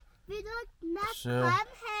So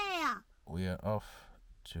we are off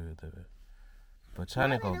to the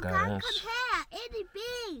botanical gardens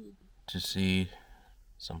to see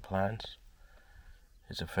some plants.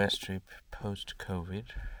 It's a first trip post-COVID.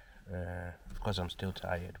 Of course, I'm still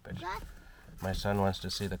tired, but my son wants to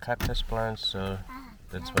see the cactus plants, so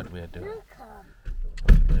that's what we are doing.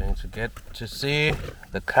 We're going to get to see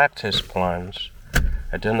the cactus plants.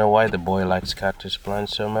 I don't know why the boy likes cactus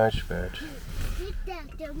plants so much, but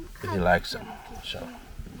he likes them. So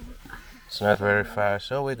it's not very far,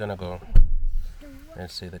 so we're gonna go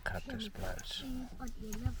and see the cactus plants.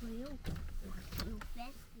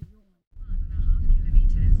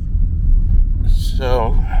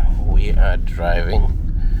 So we are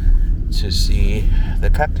driving to see the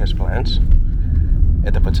cactus plants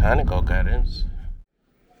at the botanical gardens.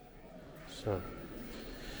 So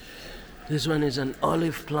this one is an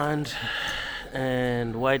olive plant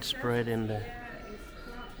and widespread in the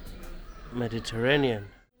Mediterranean.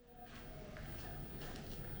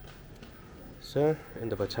 So in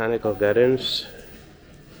the botanical gardens,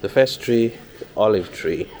 the first tree, olive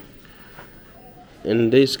tree,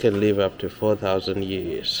 and this can live up to 4,000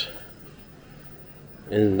 years.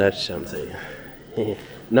 Isn't that something?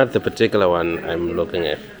 Not the particular one I'm looking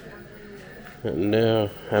at. No,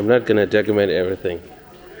 I'm not gonna document everything.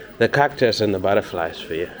 The cactus and the butterflies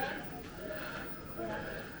for you.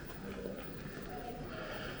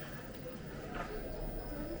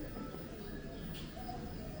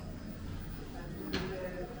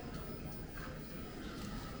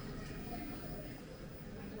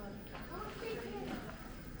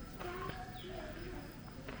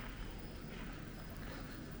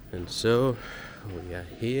 And so we are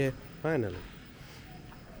here finally.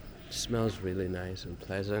 It smells really nice and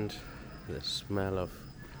pleasant. The smell of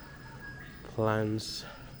plants.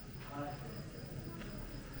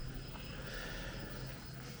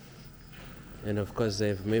 And of course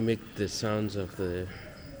they've mimicked the sounds of the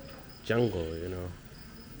jungle, you know.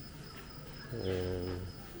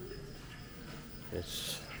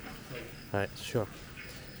 It's right, sure.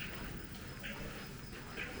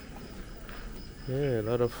 Yeah, a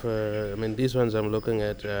lot of, these ones I'm looking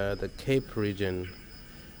at, the Cape region,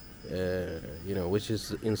 which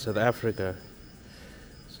is in South Africa.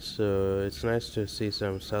 So it's nice to see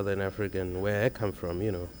some Southern African, where I come from,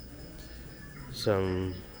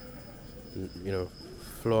 some,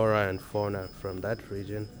 flora and fauna from that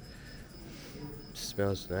region. It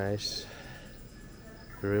smells nice.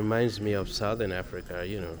 It reminds me of Southern Africa,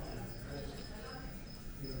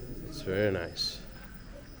 It's very nice.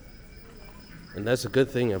 And that's a good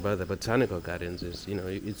thing about the botanical gardens is,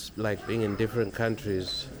 it's like being in different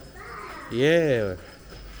countries. Yeah,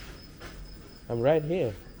 I'm right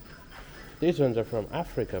here. These ones are from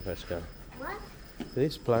Africa, Pascal. What?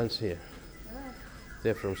 These plants here,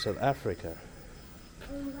 they're from South Africa.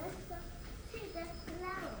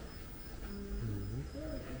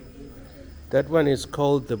 That one is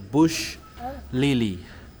called the bush lily.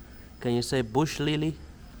 Can you say bush lily?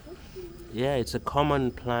 Yeah, it's a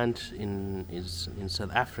common plant in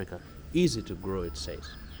South Africa. Easy to grow, it says.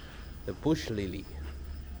 The bush lily.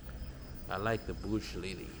 I like the bush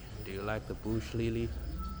lily. Do you like the bush lily?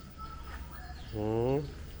 Yeah.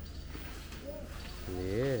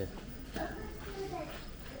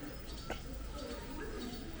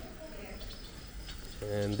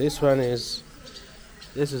 And this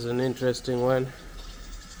is an interesting one.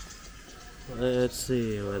 Let's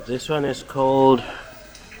see, well, this one is called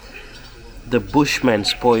the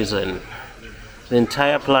Bushman's poison. The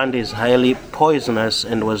entire plant is highly poisonous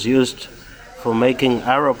and was used for making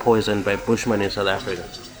arrow poison by Bushmen in South Africa.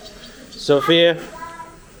 Sophia?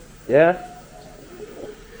 Yeah?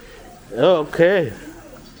 Oh, okay.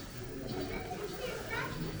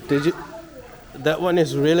 That one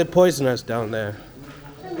is really poisonous down there.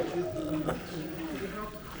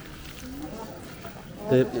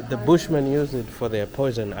 The Bushmen use it for their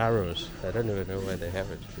poison arrows. I don't even know why they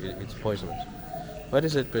have it. It's poisonous. What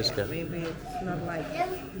is it, Priska? Maybe it's not like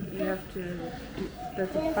you have to.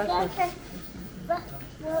 There's a process.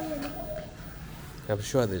 I'm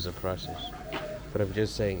sure there's a process, but I'm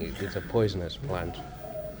just saying it's a poisonous plant.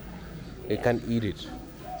 You can't eat it.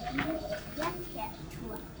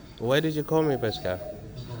 Why did you call me, Pascal?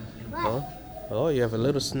 Oh, you have a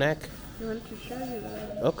little snack? I want to show you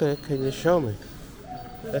that. Okay, can you show me?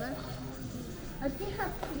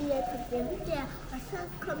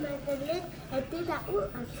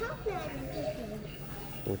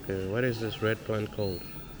 Okay, what is this red plant called?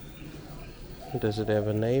 Does it have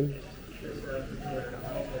a name?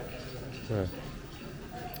 Huh.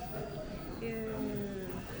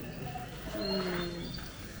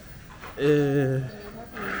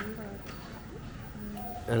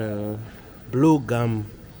 Blue gum.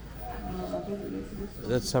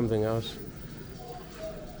 This That's something else.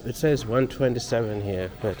 It says 127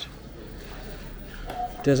 here, but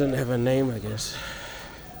doesn't have a name, I guess.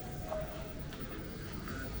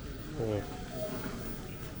 Yeah.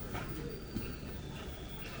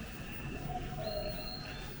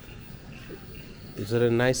 Is it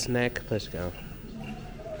a nice snack, Pascal?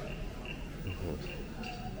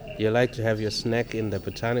 You like to have your snack in the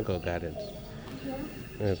botanical gardens?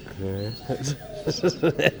 Okay.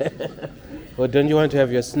 Or don't you want to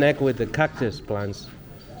have your snack with the cactus plants?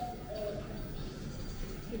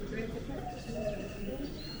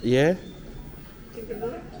 Yeah?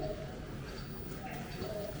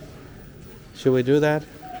 Should we do that?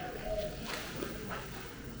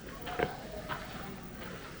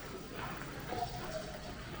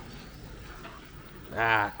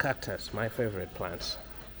 Ah, cactus, my favorite plants.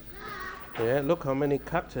 Yeah, look how many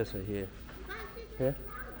cactus are here. Yeah?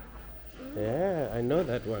 Yeah, I know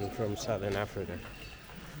that one from Southern Africa.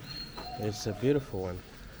 It's a beautiful one.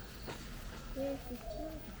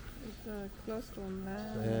 It's closed one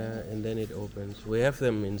now. Yeah, and then it opens. We have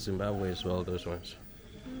them in Zimbabwe as well, those ones.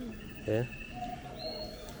 Yeah?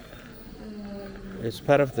 It's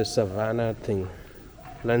part of the savanna thing,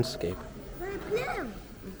 landscape.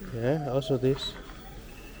 Yeah, also this.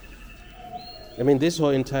 I mean, this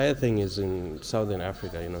whole entire thing is in Southern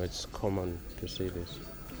Africa, it's common to see this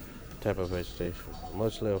type of vegetation.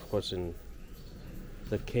 Mostly, of course, in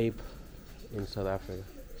the Cape in South Africa.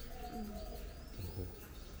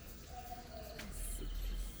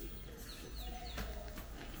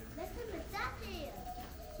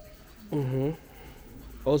 Mm-hmm.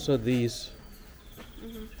 Also these,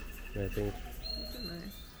 I think. Nice.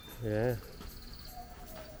 Yeah.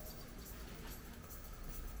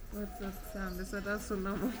 What's that sound? Is that also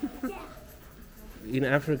normal? In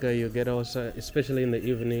Africa, you get also, especially in the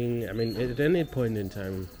evening. I mean, at any point in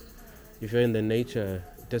time, if you're in the nature,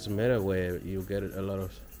 it doesn't matter where, you get a lot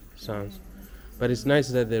of sounds. But it's nice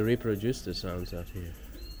that they reproduce the sounds out here.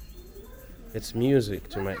 It's music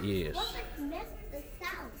to my ears.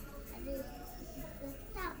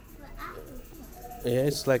 Yeah,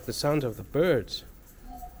 it's like the sound of the birds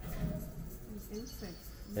Insects.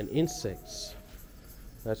 and insects.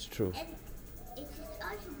 That's true.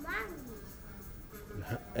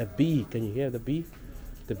 A bee, can you hear the bee?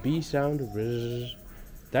 The bee sound. Bzzz.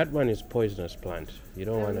 That one is poisonous plant. You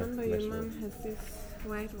don't I want to remember mess your with mom has these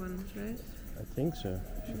white ones, right? I think so.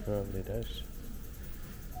 She probably does.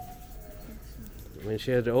 I mean,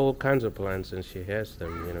 she has all kinds of plants and she has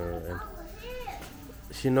them, and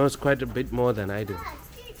she knows quite a bit more than I do.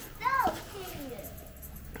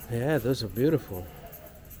 Yeah, those are beautiful.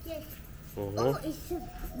 Yes. Mhm. Oh,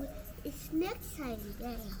 it's next time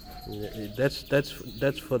there. Yeah,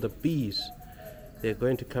 that's for the bees. They're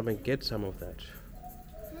going to come and get some of that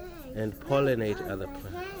and pollinate other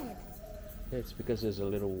plants. Yeah, it's because there's a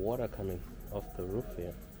little water coming off the roof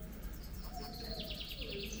here.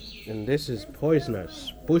 And this is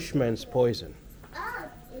poisonous, Bushman's poison. Oh,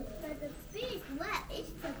 it's for the bees. What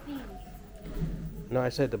is the bees? No, I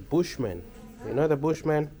said the Bushmen. You know the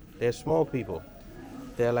Bushmen? They're small people.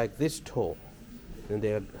 They're like this tall, and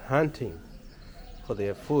they're hunting for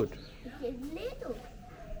their food. It's little.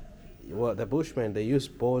 Well, the Bushmen, they use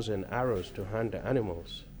bows and arrows to hunt the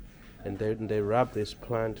animals, and then they rub this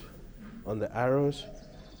plant on the arrows,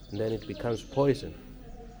 and then it becomes poison.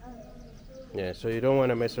 Yeah, so you don't want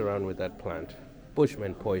to mess around with that plant.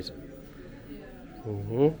 Bushman poison.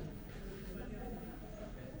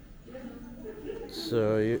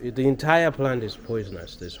 So the entire plant is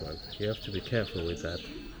poisonous, this one. You have to be careful with that.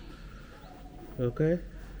 Okay?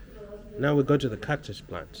 Now we go to the cactus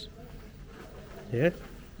plants. Yeah?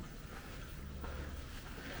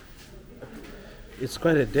 It's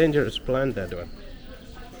quite a dangerous plant, that one.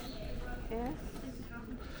 Yes.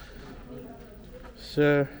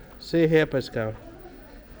 So, see here, Pascal.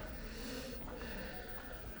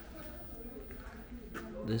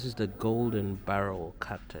 This is the golden barrel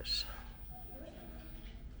cactus.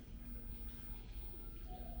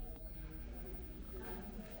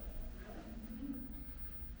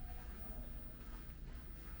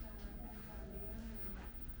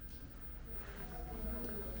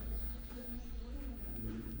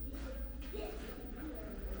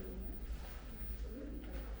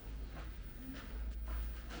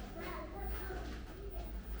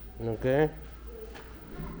 Okay.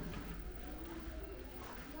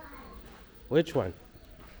 Which one?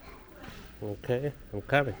 Okay, I'm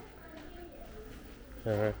coming.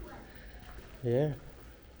 Alright. Yeah.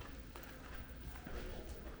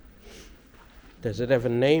 Does it have a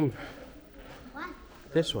name? What?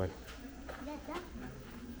 This one. That.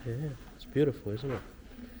 Yeah, it's beautiful, isn't it?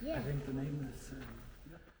 Yeah. I think the name is.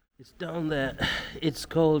 It's down there. It's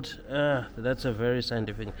called, that's a very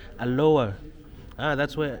scientific, aloe.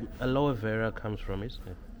 That's where aloe vera comes from, isn't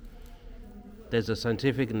it? There's a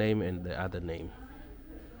scientific name and the other name.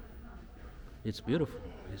 It's beautiful,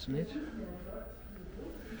 isn't it?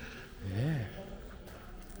 Yeah.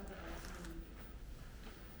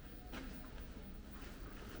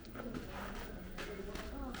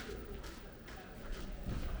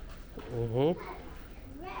 Mm-hmm.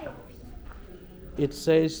 It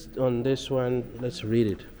says on this one, let's read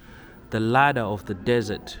it. The ladder of the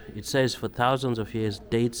desert. It says for thousands of years,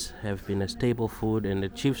 dates have been a staple food and the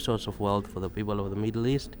chief source of wealth for the people of the Middle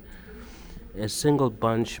East. A single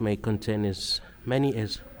bunch may contain as many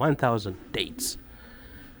as 1,000 dates.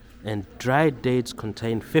 And dried dates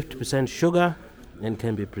contain 50% sugar and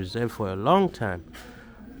can be preserved for a long time.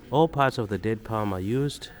 All parts of the date palm are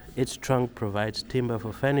used. Its trunk provides timber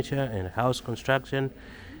for furniture and house construction,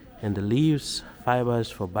 and the leaves,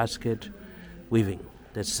 fibers for basket weaving.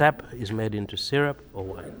 The sap is made into syrup or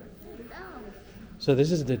wine. So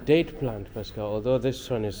this is the date plant, Pascal, although this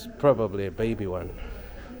one is probably a baby one.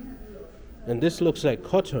 And this looks like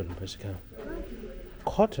cotton, Pascal.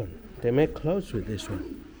 Cotton. They make clothes with this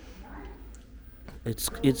one.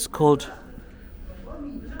 It's called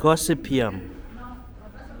Gossypium.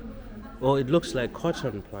 Oh, it looks like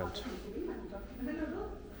cotton plant.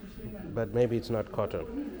 But maybe it's not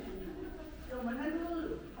cotton.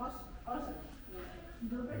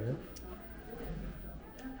 Yeah.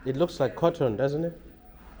 It looks like cotton, doesn't it?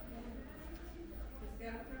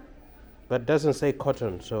 But it doesn't say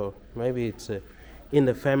cotton, so maybe it's in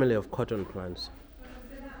the family of cotton plants.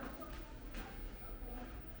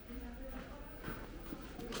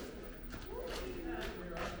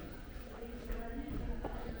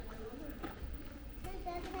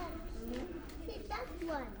 See that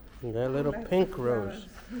one? Yeah, little pink rose.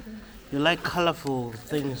 You like colorful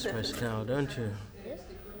things, Pascal, don't you?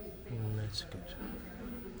 That's good.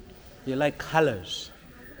 You like colors.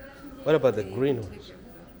 What about the green ones?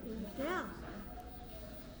 Yeah.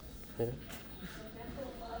 Yeah.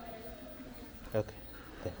 Okay.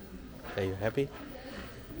 There. Are you happy?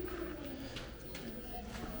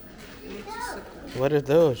 What are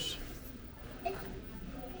those?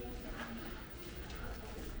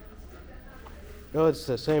 Oh, it's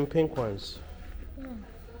the same pink ones. Yeah.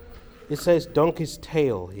 It says donkey's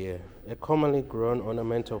tail here, a commonly grown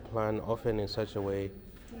ornamental plant, often in such a way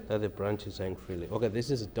that the branches hang freely. Okay, this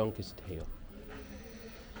is a donkey's tail.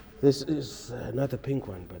 This is not the pink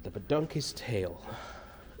one, but the donkey's tail.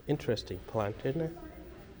 Interesting plant, isn't it?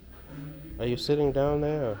 Are you sitting down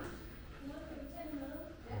there? Or?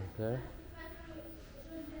 Okay.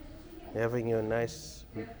 You're having your nice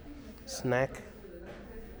snack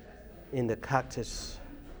in the cactus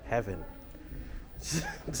heaven.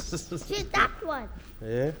 See that one?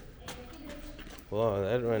 Yeah? Wow,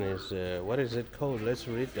 that one is, what is it called? Let's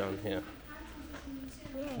read down here.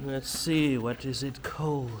 Let's see, what is it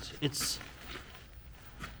called? It's,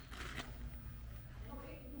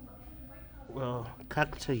 well,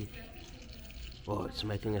 cacti. Oh, it's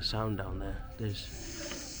making a sound down there. There's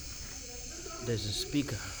a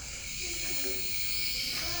speaker.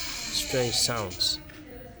 Strange sounds.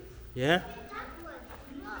 Yeah?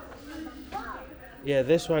 Yeah,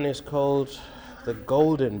 this one is called the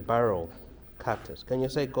golden barrel cactus. Can you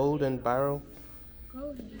say golden barrel?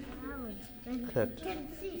 Golden flower. And Cut. you can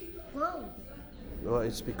see gold. Well,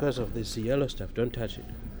 it's because of this yellow stuff. Don't touch it.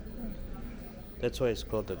 That's why it's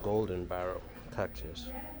called the golden barrel cactus.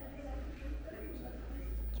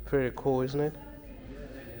 It's pretty cool, isn't it?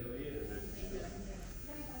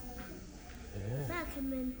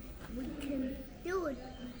 Recommend we can do it.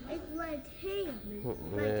 It's right here. Yeah.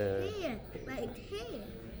 Right here. Right here.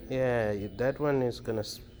 Yeah, that one is gonna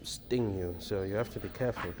sting you, so you have to be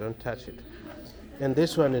careful. Don't touch it. And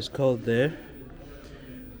this one is called the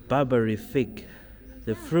Barbary fig.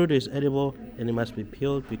 The fruit is edible and it must be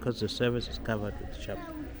peeled because the surface is covered with sharp.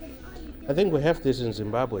 I think we have this in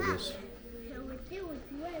Zimbabwe. This. So we do it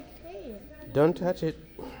right here. Don't touch it.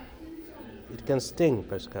 It can sting,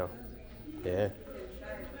 Pascal. Yeah.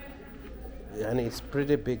 And it's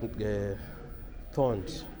pretty big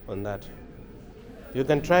thorns on that. You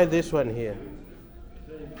can try this one here.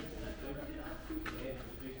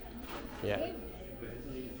 Yeah.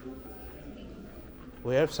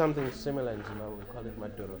 We have something similar in Zimbabwe. We call it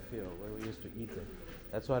madorofio, where we used to eat it.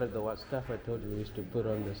 That's what stuff I told you we used to put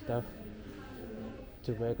on the stuff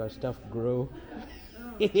to make our stuff grow.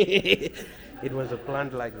 It was a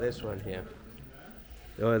plant like this one here.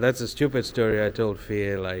 Oh, that's a stupid story I told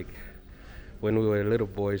Fia. Like, when we were little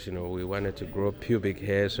boys, we wanted to grow pubic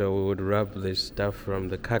hair, so we would rub this stuff from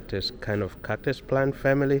the cactus plant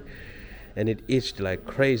family, and it itched like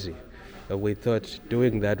crazy. We thought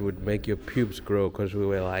doing that would make your pubes grow, because we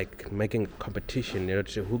were like making a competition, to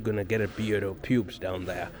see who's gonna get a beard or pubes down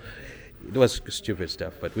there. It was stupid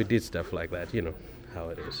stuff, but we did stuff like that, how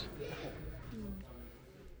it is.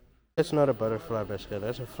 That's not a butterfly, Pascal,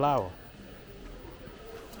 that's a flower.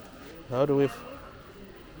 How do we... Wow,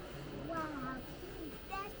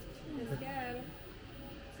 that's cute.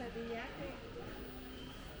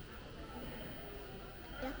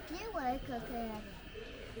 Jag kliver kucken.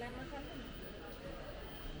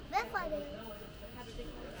 Vem var det?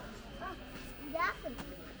 Därför.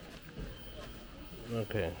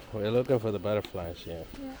 Okay, we're looking for the butterflies, yeah.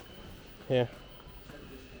 Here.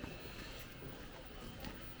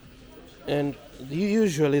 And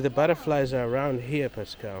usually the butterflies are around here,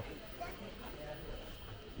 Pascal.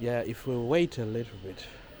 Yeah, if we wait a little bit.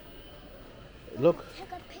 Look.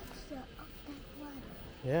 Take a picture of that one.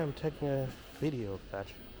 Yeah, I'm taking a video of that.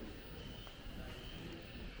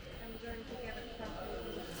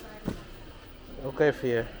 Okay,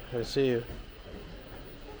 Fia, I'll see you.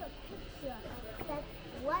 Take a picture of that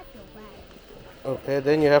water bag. Okay,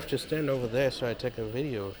 then you have to stand over there so I take a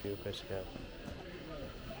video of you, Pascal.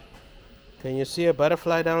 Can you see a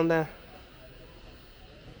butterfly down there?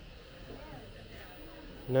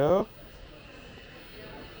 No?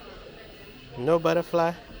 No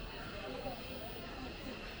butterfly?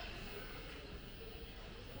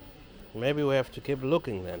 Maybe we have to keep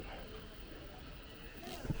looking then.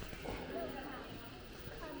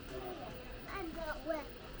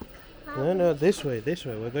 No, this way,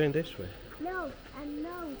 we're going this way. No, I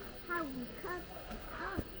know how we cut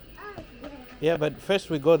up there. Yeah, but first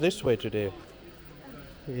we go this way today.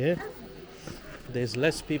 Yeah? There's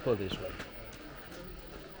less people this way.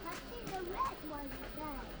 I see the red one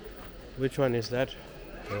there. Which one is that?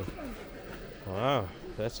 Oh. Wow,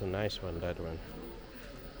 that's a nice one, that one.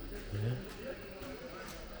 Yeah.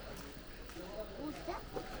 Oh, that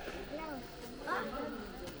one. No,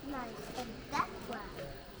 nice. And that one.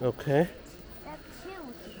 Okay. That's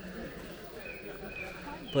cute.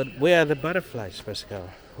 But where are the butterflies, Pascal?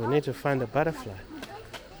 We need to find a butterfly.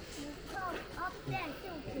 Up there,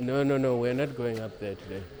 too. No, we're not going up there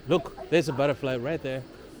today. Look, there's a butterfly right there.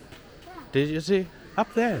 Did you see?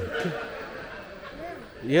 Up there.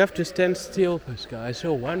 You have to stand still, Pascal. I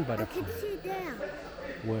saw one I butterfly. can see there.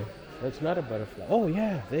 Where? That's not a butterfly. Oh,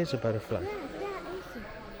 yeah, there's a butterfly. Yeah, there is it.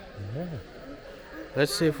 Yeah.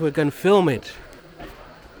 Let's see if we can film it.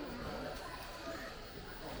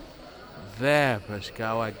 There,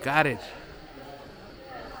 Pascal, I got it.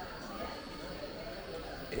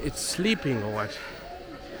 It's sleeping or what?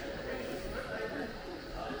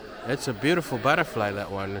 That's a beautiful butterfly, that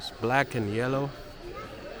one. It's black and yellow.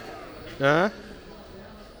 Huh?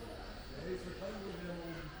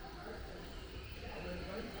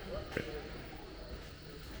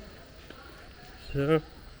 So,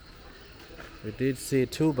 we did see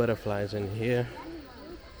 2 butterflies in here.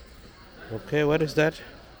 Okay, what is that?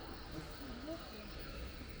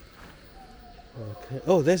 Okay.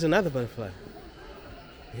 Oh, there's another butterfly.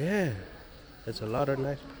 Yeah, there's a lot of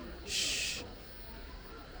nice. Shh.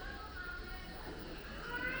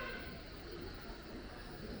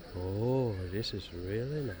 Oh, this is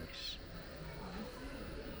really nice.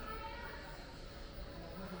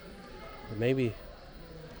 Maybe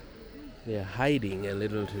they're hiding a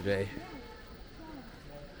little today.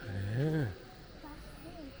 Yeah.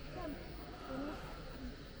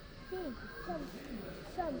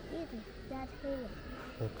 Some eating that here.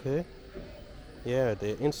 Okay. Yeah,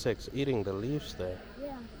 the insects eating the leaves there. Yeah,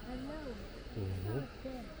 I know. Mm-hmm. Right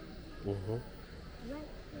there. Mm-hmm. Right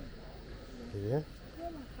there. Yeah.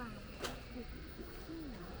 Really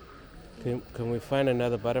fine. Can we find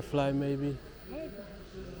another butterfly maybe? Maybe.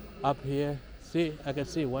 Up here? See, I can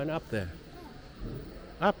see one up there.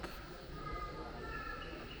 Up.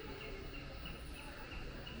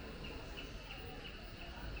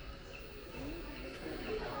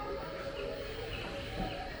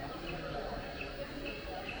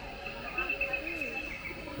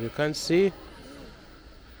 You can't see?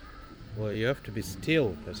 Well, you have to be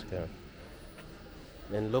still, Pascal.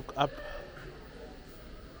 And look up.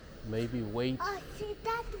 Maybe wait. Oh, see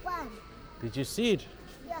that one. Did you see it?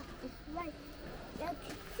 Yeah, it's right. You can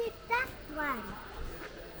see that one.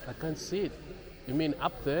 I can't see it. You mean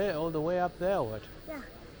up there, all the way up there, or what? Yeah,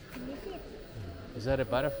 can you see it? Is that a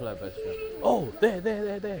butterfly, Pascal? Oh, there.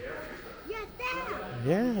 Yeah, there.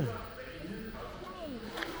 Yeah.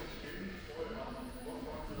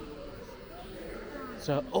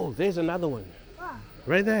 So, oh, there's another one. Oh,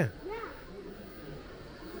 Right there. yeah.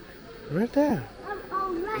 Right there.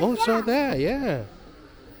 Right Also there, yeah.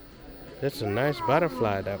 That's a nice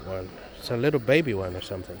butterfly, that one. It's a little baby one or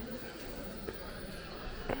something.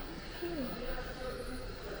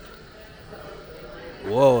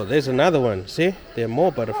 Whoa, there's another one. See? There are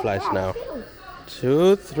more butterflies now.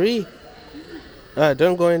 2, 3.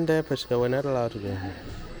 Don't go in there, Pesca. We're not allowed to go in there.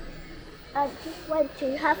 I just want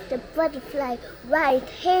to have the butterfly right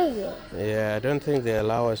here. Yeah, I don't think they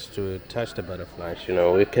allow us to touch the butterflies. You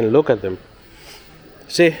know, we can look at them.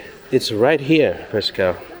 See, it's right here,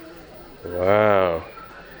 Pesca. Wow.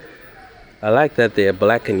 I like that they're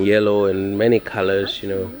black and yellow and many colors, you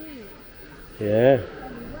know. Yeah.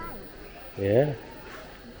 Yeah.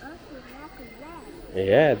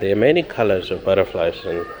 Yeah, there are many colors of butterflies,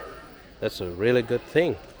 and that's a really good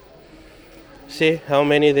thing. See how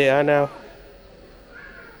many there are now?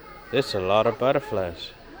 There's a lot of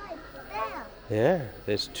butterflies. Right there. Yeah,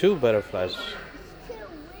 there's 2 butterflies. Two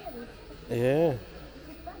wings. Yeah,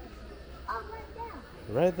 Oh, right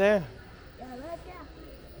there. right there. Yeah, right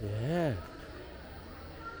there. Yeah.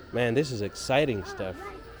 Man, this is exciting stuff.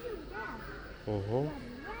 Right there. Mm-hmm.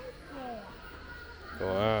 Right there.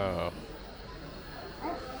 Wow.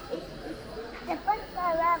 The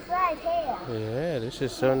butterfly right here. Yeah, this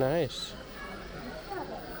is so nice.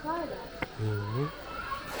 Mm-hmm.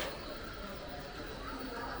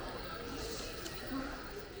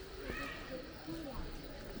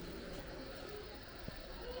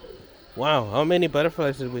 Wow, how many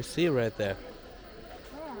butterflies did we see right there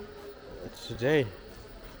today?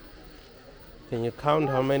 Can you count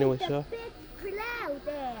how many we saw? Big cloud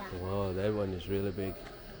there. Whoa, that one is really big.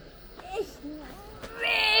 It's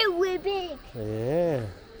really big. Yeah.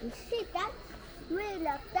 You see that? Really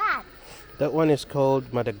like that. That one is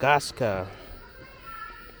called Madagascar.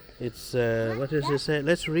 It's, what does it say?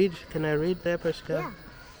 Let's read. Can I read there, Pascal? Yeah.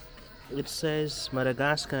 It says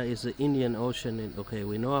Madagascar is the Indian Ocean. Okay,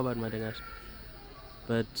 we know about Madagascar.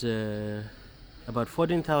 But about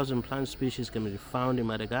 14,000 plant species can be found in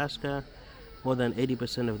Madagascar. More than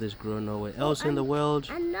 80% of this grow nowhere else in the world.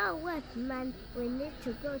 I know what, man. We need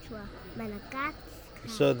to go to Madagascar.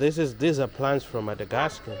 So these are plants from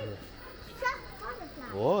Madagascar.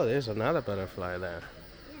 Butterfly. Whoa, there's another butterfly there.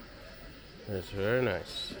 That's very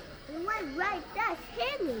nice. The one right there,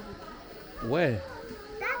 hanging. Where?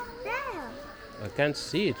 That's there. I can't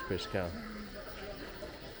see it, Pascal.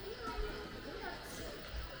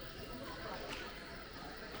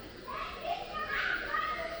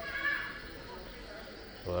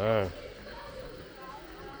 Wow.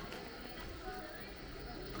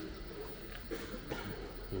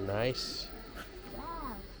 Nice.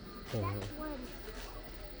 Wow.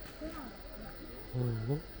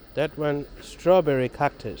 That one, strawberry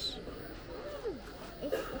cactus.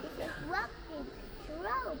 It's rocking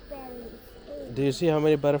strawberries. Do you see how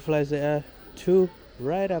many butterflies there are? 2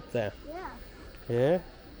 right up there. Yeah. Yeah?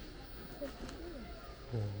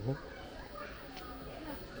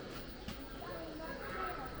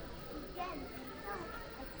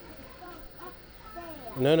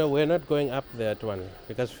 No, we're not going up that one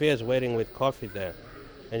because Fia is waiting with coffee there,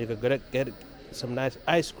 and you could get some nice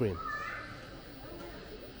ice cream.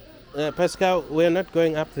 Pascal, we're not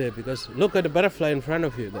going up there because look at the butterfly in front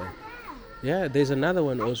of you there. Yeah, there's another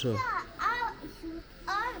one also.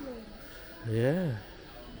 Yeah. And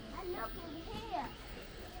look in here.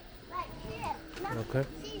 Right here. Look, Okay.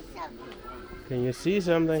 see something. Can you see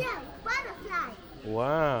something? Yeah, butterfly.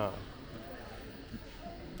 Wow.